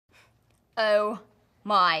Oh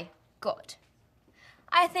my God.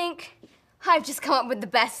 I think I've just come up with the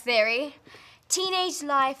best theory. Teenage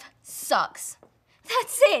life sucks.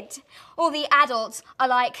 That's it. All the adults are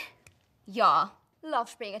like, yeah,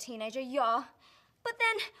 loved being a teenager, yeah. But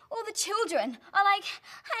then all the children are like,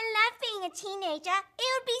 I love being a teenager. It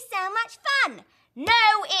would be so much fun.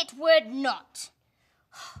 No, it would not.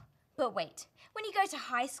 But wait, when you go to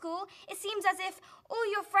high school, it seems as if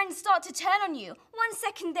all your friends start to turn on you. 1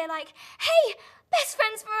 second they're like, hey, best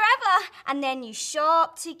friends forever. And then you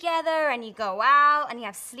shop together and you go out and you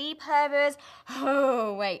have sleepovers.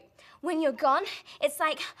 Oh, wait. When you're gone, it's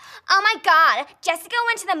like, oh my God, Jessica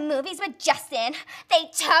went to the movies with Justin. They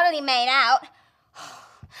totally made out.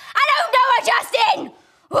 I don't know her, Justin!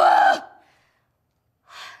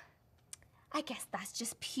 I guess that's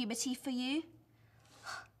just puberty for you.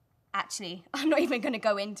 Actually, I'm not even going to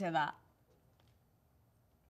go into that.